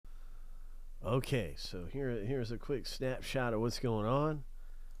Okay, so here's a quick snapshot of what's going on.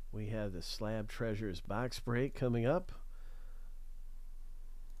 We have the Slab Treasures box break coming up.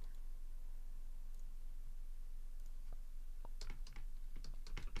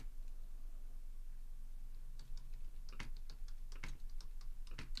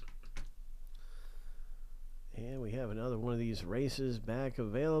 And we have another one of these races back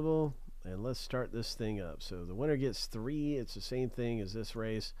available. And let's start this thing up. So the winner gets 3. It's the same thing as this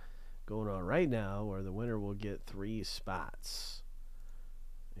race going on right now, where the winner will get 3 spots.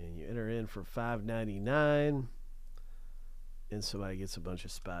 And you enter in for $5.99. And somebody gets a bunch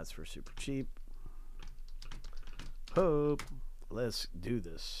of spots for super cheap. Hope. Let's do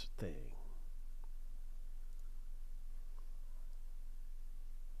this thing.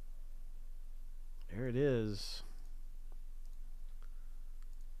 There it is.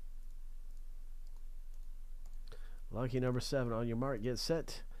 Lucky number 7. On your mark, get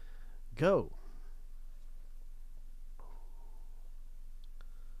set, go.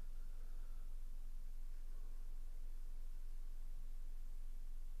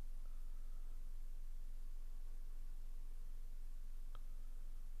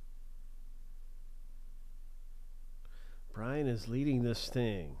 Brian is leading this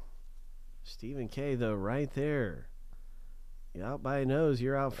thing. Stephen K, though, right there. You're out by a nose.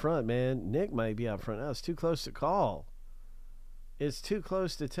 You're out front, man. Nick might be out front. Now it's too close to call. It's too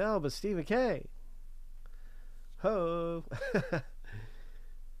close to tell, but Stephen K. Ho!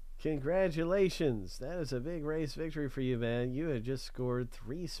 Congratulations. That is a big race victory for you, man. You had just scored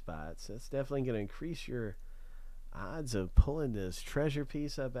 3 spots. That's definitely going to increase your odds of pulling this treasure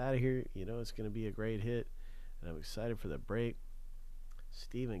piece up out of here. You know it's going to be a great hit, and I'm excited for the break.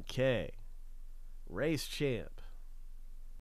 Stephen K, race champ.